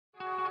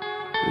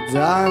The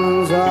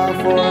diamonds are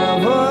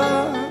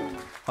forever.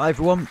 Hi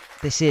everyone,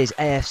 this is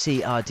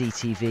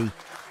AFCRDTV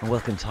and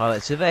welcome to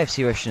highlights of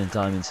AFC Rushden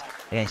Diamonds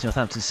against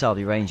Northampton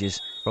Sileby Rangers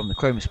from the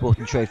Chrome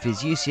Sporting Trophy's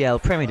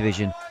UCL Premier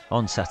Division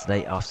on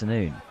Saturday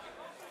afternoon.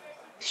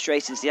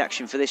 Straight into the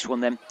action for this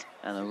one then,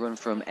 and a run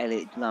from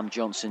Elliott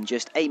Lamb-Johnson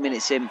just 8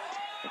 minutes in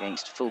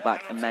against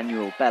fullback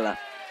Emmanuel Bella.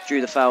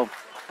 Drew the foul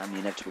and the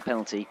inevitable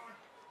penalty.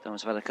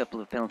 Diamonds have had a couple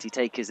of penalty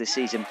takers this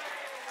season,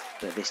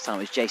 but this time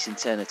it was Jason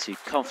Turner to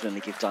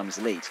confidently give Diamonds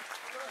the lead.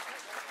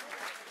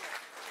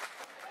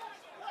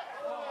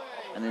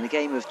 And in a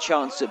game of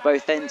chances at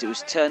both ends, it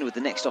was Turner with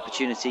the next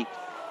opportunity,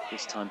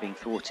 this time being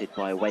thwarted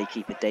by away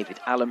keeper David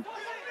Allen.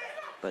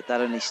 But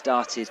that only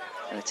started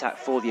an attack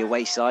for the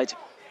away side.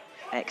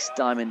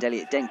 Ex-Diamond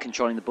Elliott Dent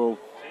controlling the ball.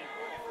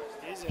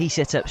 He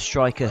set up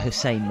striker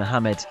Hussein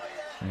Mohammed,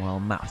 and while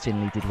Matt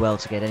Finley did well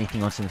to get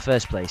anything onto in the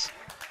first place,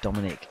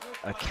 Dominic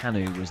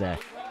Okanu was there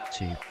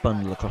to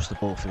bundle across the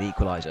ball for the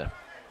equaliser.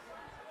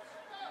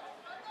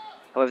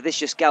 However, this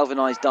just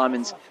galvanised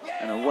Diamonds,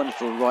 and a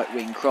wonderful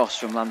right-wing cross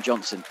from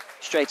Lamb-Johnson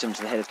straight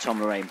onto the head of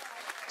Tom Lorraine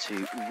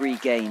to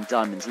regain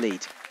Diamonds'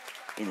 lead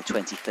in the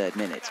 23rd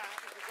minute.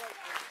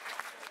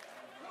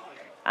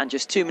 And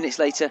just 2 minutes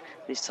later,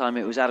 this time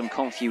it was Adam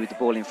Confue with the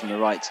ball in from the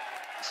right.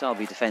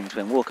 Sileby defends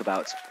when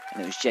walkabout,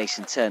 and it was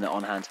Jason Turner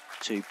on hand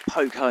to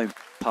poke home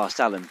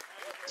past Allen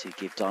to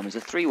give Diamonds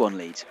a 3-1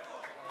 lead.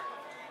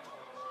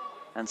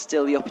 And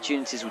still the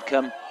opportunities would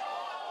come.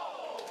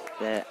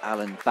 There,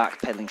 Allen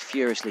backpedalling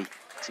furiously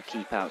to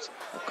keep out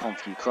a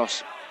Confue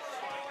cross.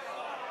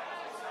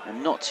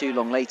 And not too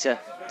long later,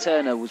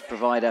 Turner was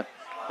provider.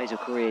 Fazel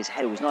Koriya's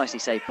header was nicely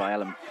saved by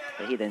Allen,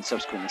 but he then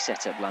subsequently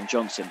set up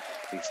Lamb-Johnson,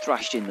 who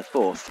thrashed in the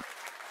fourth.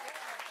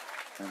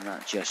 And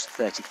that just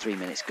 33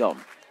 minutes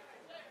gone.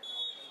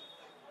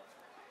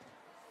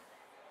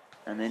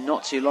 And then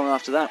not too long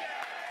after that,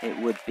 it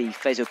would be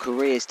Fazel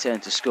Koriya's turn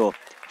to score,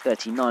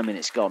 39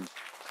 minutes gone,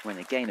 when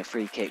again a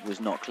free kick was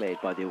not cleared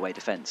by the away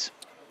defence.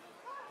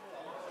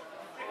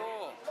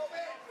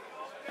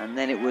 And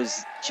then it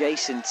was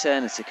Jason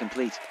Turner to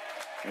complete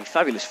a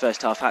fabulous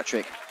first half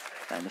hat-trick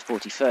in the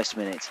 41st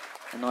minute.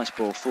 A nice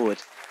ball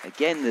forward.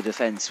 Again the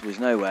defence was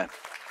nowhere,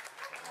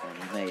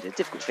 and he made a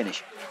difficult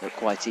finish look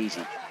quite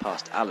easy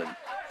past Allen.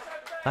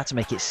 That to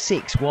make it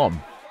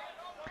 6-1.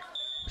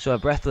 So a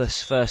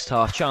breathless first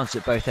half, chance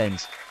at both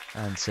ends,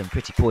 and some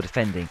pretty poor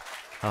defending.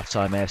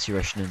 Half-time AFC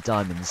Rushden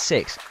Diamonds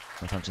 6,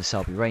 Northampton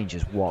Sileby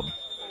Rangers 1.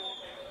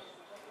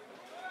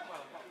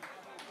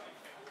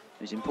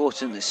 It was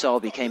important that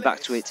Sileby came back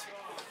to it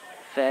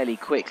fairly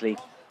quickly,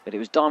 but it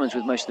was Diamonds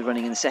with most of the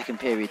running in the second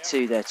period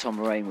too. There,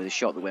 Tom Lorraine with a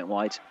shot that went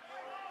wide.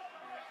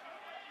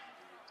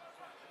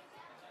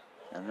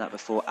 And that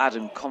before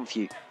Adam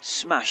Confue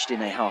smashed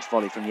in a half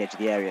volley from the edge of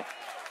the area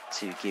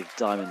to give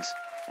Diamonds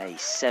a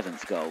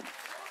 7th goal.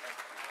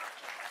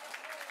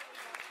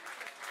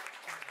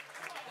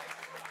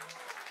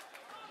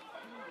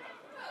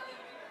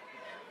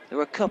 There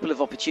were a couple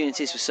of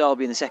opportunities for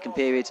Sileby in the second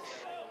period,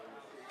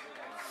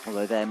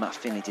 although there Matt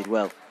Finley did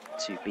well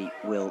to beat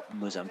Will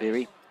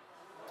Muzambiri.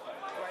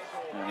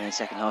 And then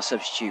second half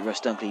substitute Russ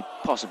Dunkley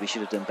possibly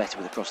should have done better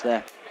with a cross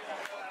there.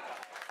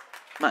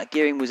 Matt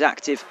Gearing was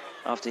active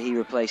after he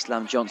replaced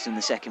Lamb-Johnson in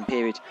the second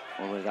period,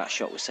 although that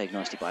shot was saved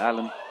nicely by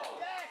Allen.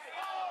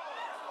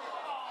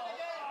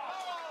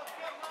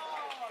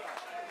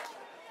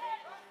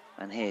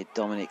 And here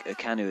Dominic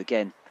Okanu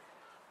again,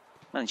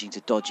 managing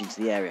to dodge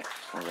into the area,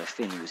 although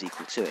Finley was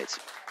equal to it.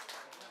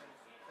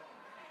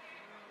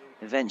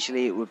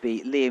 Eventually it would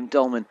be Liam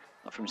Dolman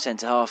up from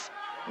centre half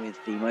with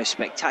the most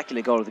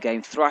spectacular goal of the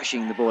game,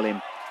 thrashing the ball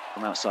in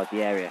from outside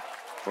the area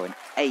for an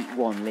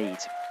 8-1 lead.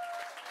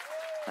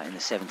 That in the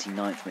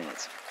 79th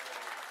minute.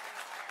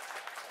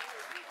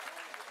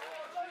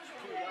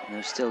 And there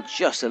was still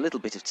just a little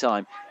bit of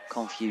time.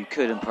 Confue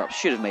could and perhaps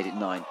should have made it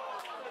 9.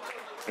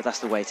 But that's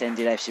the way it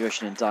ended. AFC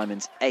Rushden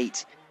Diamonds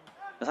 8,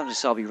 Northampton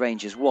Sileby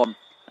Rangers 1,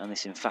 and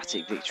this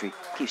emphatic victory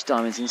keeps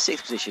Diamonds in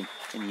 6th position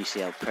in the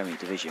UCL Premier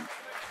Division.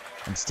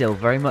 And still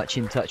very much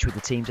in touch with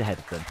the teams ahead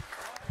of them.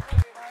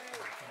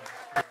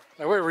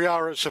 Now here we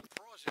are at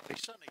surprisingly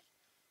sunny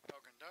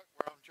Dog and Duck,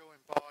 where I'm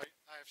joined by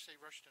AFC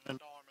Rushden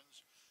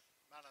Diamonds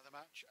man of the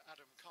match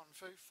Adam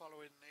Confue,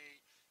 following the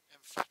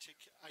emphatic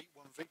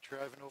 8-1 victory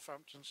over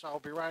Northampton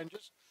Sileby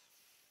Rangers.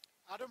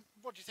 Adam,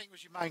 what do you think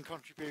was your main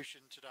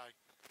contribution today?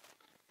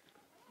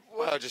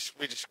 Well,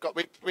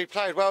 we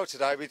played well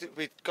today.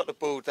 We got the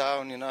ball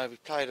down, you know. We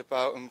played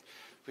about and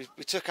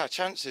we took our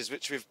chances,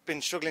 which we've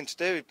been struggling to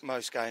do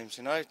most games,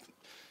 you know.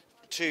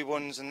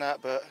 2-1s and that,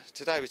 but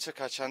today we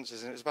took our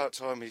chances, and it was about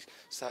time we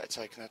started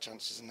taking our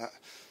chances and that.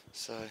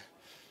 So.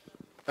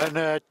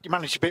 And you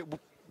managed to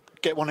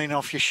get one in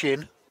off your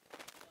shin.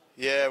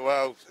 Yeah,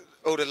 well,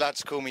 all the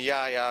lads call me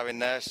Yaya in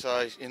there,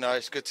 so you know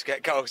it's good to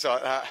get goals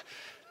like that.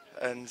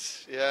 And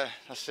yeah,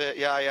 that's it,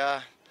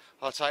 Yaya.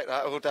 I'll take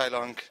that all day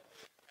long.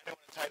 They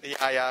want to take the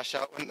Yaya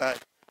shot, wouldn't they?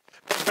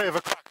 It's a bit of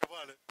a cracker,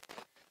 wasn't it?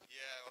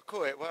 Yeah, I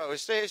caught it well.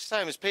 It's the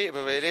same as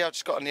Peterborough, really. I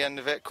just got on the end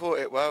of it, caught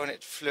it well, and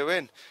it flew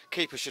in.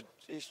 Keeper shouldn't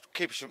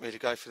really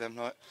go for them,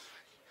 like.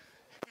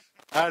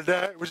 And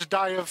it was a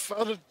day of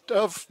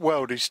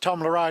worldies.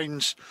 Tom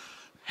Lorraine's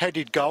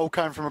headed goal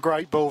came from a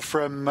great ball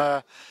from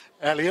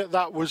Elliott.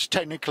 That was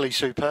technically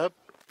superb.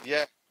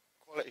 Yeah,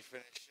 quality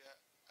finish, yeah.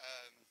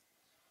 I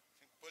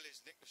think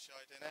Bully's nick was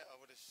showed in it, I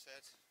would have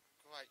said.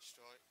 Great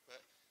strike,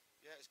 but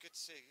yeah, it's good to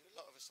see a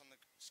lot of us on the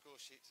score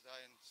sheet today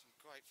and some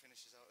great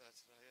finishes out there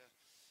today, yeah.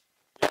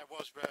 Yeah, it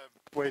was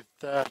with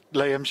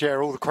Liam's, yeah,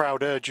 all the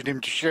crowd urging him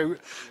to shoot,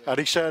 and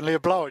he certainly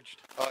obliged.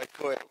 Oh, he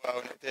caught it well,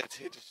 and it did.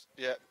 He just,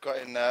 yeah, got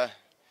in there.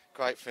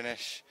 Great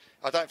finish.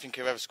 I don't think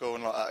he'll ever score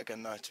one like that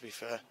again, though, to be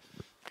fair.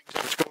 He's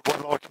never scored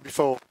one like it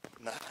before.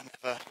 Nah,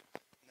 never.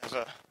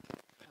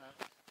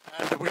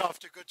 And we're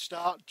after a good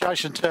start.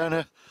 Jason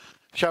Turner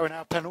showing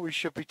how penalties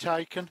should be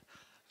taken.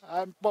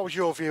 What was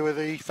your view of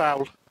the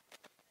foul?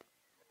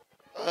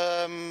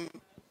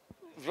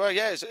 Well,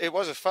 yeah, it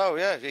was a foul,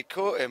 yeah. He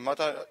caught him.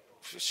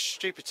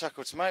 Stupid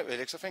tackle to make, really,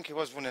 because I think he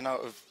was running out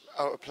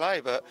of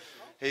play, but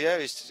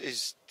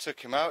he's took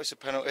him out. It's a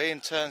penalty,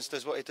 and Turns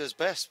does what he does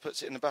best,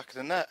 puts it in the back of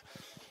the net.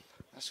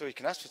 That's all you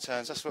can ask for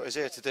Turns. That's what he's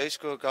here to do,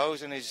 score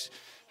goals, and I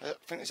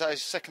think it's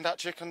his second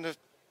hat-trick on the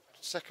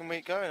second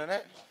week going, isn't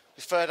it?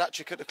 His third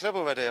hat-trick at the club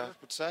already, I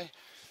would say.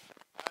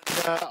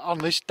 And, on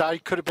this day,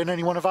 could have been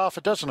any one of half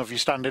a dozen of you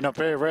standing up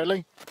here,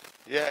 really.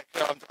 Yeah, I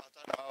don't know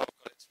how I've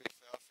got it, to be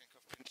fair. I think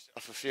I've pinched it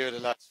off a few of the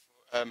lads.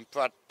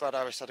 Brad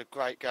Harris had a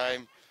great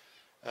game.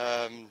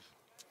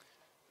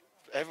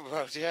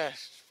 Everyone, yeah.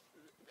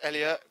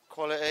 Elliott,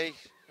 quality.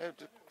 A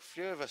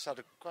few of us had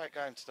a great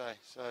game today.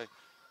 So, I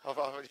don't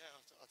know how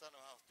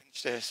I've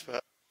pinched this, but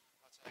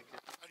I'll take it.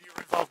 And you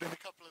were involved in a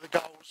couple of the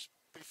goals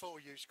before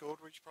you scored,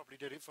 which probably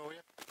did it for you.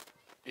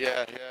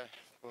 Yeah.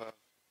 Well,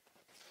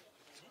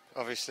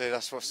 obviously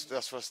that's what's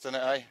done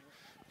it, eh?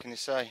 Can you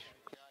say?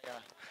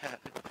 Yeah.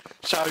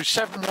 So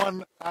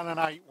 7-1 and an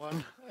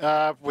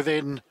 8-1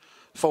 within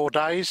 4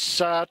 days.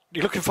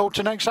 You're looking forward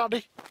to next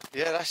Saturday?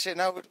 Yeah, that's it.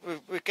 Now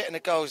we're getting the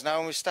goals now,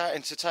 and we're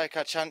starting to take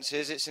our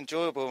chances. It's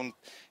enjoyable and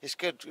it's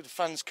good. The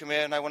fans come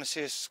here and they want to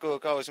see us score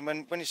goals. And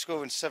when you're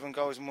scoring 7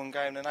 goals in one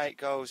game and 8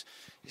 goals,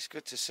 it's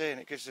good to see,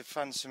 and it gives the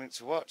fans something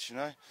to watch, you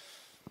know.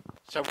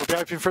 So we'll be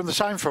hoping for the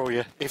same for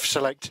you if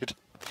selected.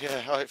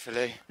 Yeah,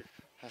 hopefully.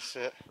 That's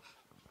it.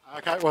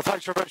 Okay, well,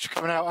 thanks very much for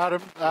coming out,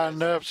 Adam,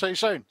 and see you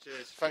soon.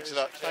 Cheers. Thanks a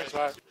lot. Thanks,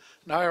 mate.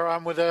 Now here I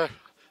am with a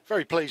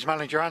very pleased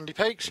manager, Andy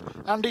Peakes.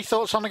 Andy,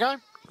 thoughts on the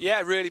game?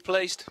 Yeah, really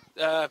pleased.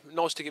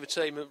 Nice to give a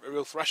team a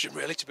real thrashing,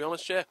 really, to be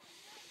honest, yeah.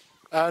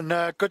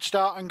 And good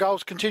start, and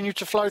goals continue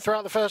to flow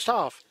throughout the first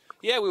half.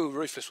 Yeah, we were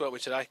ruthless, weren't we,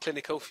 today?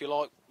 Clinical, if you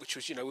like, which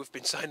was, we've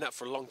been saying that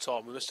for a long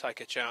time. We must take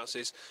our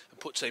chances and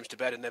put teams to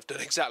bed, and they've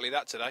done exactly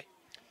that today.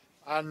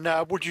 And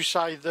would you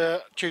say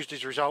that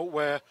Tuesday's result,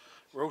 where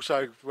we're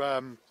also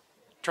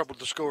troubled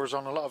the scorers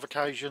on a lot of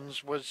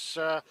occasions, was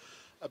a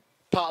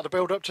part of the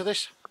build-up to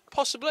this?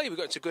 Possibly. We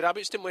got into good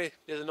habits, didn't we,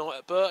 the other night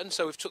at Burton,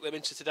 so we've took them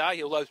into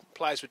today. Although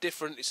players were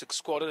different, it's a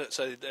squad, isn't it?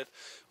 So they've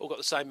all got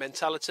the same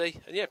mentality.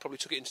 And yeah, probably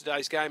took it in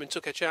today's game and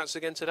took a chance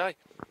again today.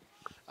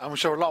 And we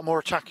saw a lot more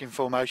attacking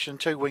formation,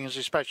 2 wingers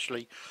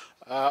especially.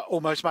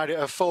 Almost made it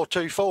a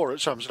 4-2-4 at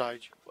some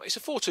stage. Well, it's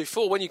a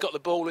 4-2-4 when you've got the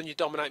ball and you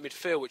dominate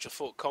midfield, which I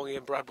thought Congy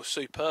and Brad were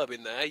superb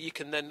in there. You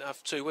can then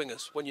have 2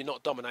 wingers. When you're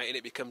not dominating,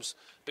 it becomes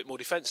a bit more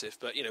defensive.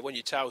 But, when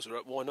your towels are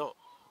up, why not?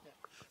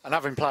 And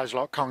having players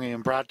like Congy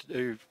and Brad,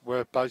 who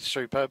were both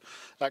superb,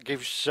 that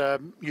gives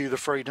you the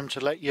freedom to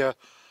let your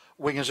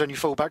wingers and your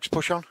fullbacks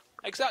push on.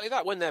 Exactly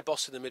that. When they're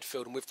bossing the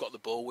midfield and we've got the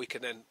ball, we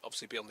can then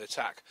obviously be on the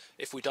attack.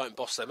 If we don't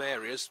boss them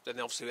areas, then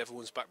obviously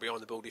everyone's back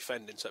behind the ball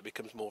defending, so it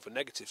becomes more of a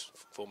negative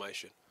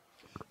formation.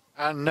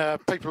 And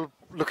people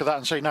look at that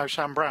and say, no,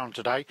 Sam Brown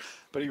today,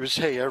 but he was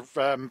here,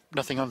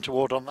 nothing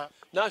untoward on that.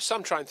 No,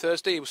 Sam trained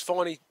Thursday. He was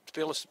fine. He, to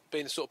be honest,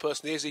 being the sort of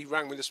person he is, he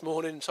rang me this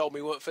morning and told me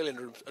he weren't feeling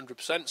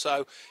 100%,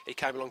 so he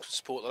came along to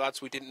support the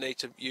lads. We didn't need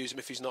to use him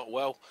if he's not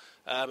well,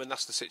 and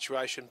that's the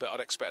situation, but I'd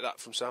expect that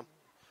from Sam.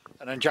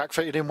 And then Jack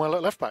fitted in well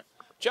at left-back.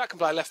 Jack can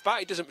play left-back.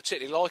 He doesn't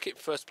particularly like it,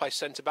 first place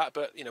centre-back,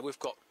 but, we've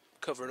got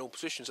cover in all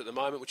positions at the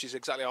moment, which is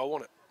exactly how I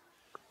want it.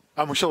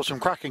 And we saw some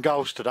cracking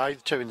goals today,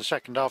 the 2 in the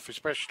second half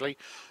especially.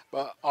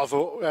 But I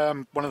thought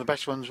one of the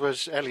best ones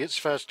was Elliott's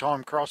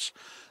first-time cross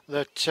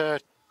that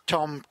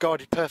Tom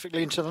guided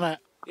perfectly into the net.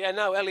 Yeah,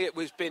 no, Elliott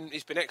he's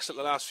been excellent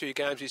the last few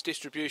games. His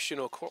distribution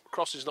or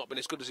cross has not been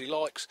as good as he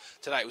likes.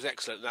 Today it was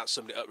excellent, and that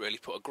summed it up really.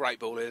 Put a great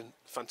ball in.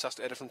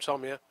 Fantastic header from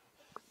Tom, yeah.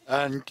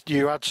 And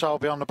you had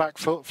Selby on the back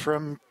foot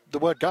from the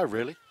word go,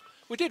 really.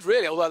 We did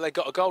really, although they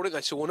got a goal, didn't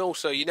they, to 1-1,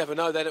 so you never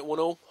know then at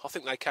 1-1. I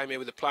think they came here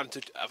with a plan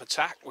to have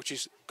attack, which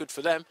is good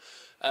for them,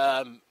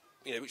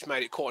 which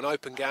made it quite an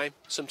open game.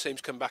 Some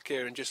teams come back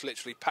here and just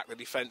literally pack the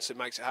defence. It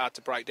makes it hard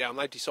to break down.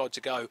 They decide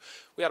to go.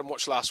 We had them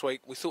watch last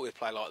week. We thought we'd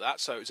play like that,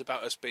 so it was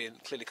about us being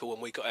clinical when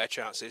we got our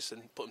chances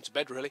and put them to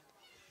bed, really.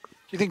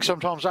 Do you think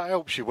sometimes that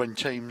helps you when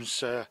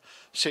teams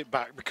sit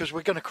back? Because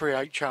we're going to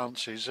create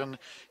chances, and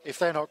if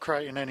they're not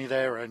creating any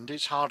their end,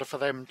 it's harder for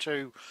them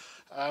to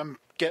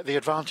get the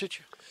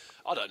advantage?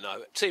 I don't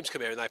know. Teams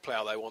come here and they play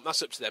how they want.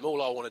 That's up to them.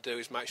 All I want to do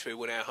is make sure we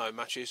win our home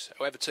matches.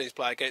 However teams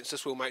play against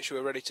us, we'll make sure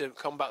we're ready to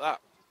combat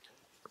that.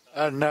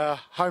 And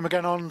home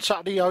again on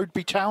Saturday,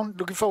 Oadby Town.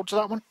 Looking forward to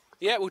that one.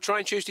 Yeah, we'll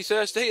train Tuesday,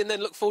 Thursday, and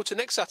then look forward to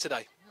next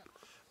Saturday.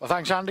 Well,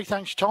 thanks, Andy.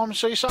 Thanks for your time, and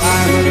see you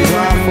Saturday.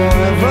 Diamonds are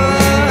forever.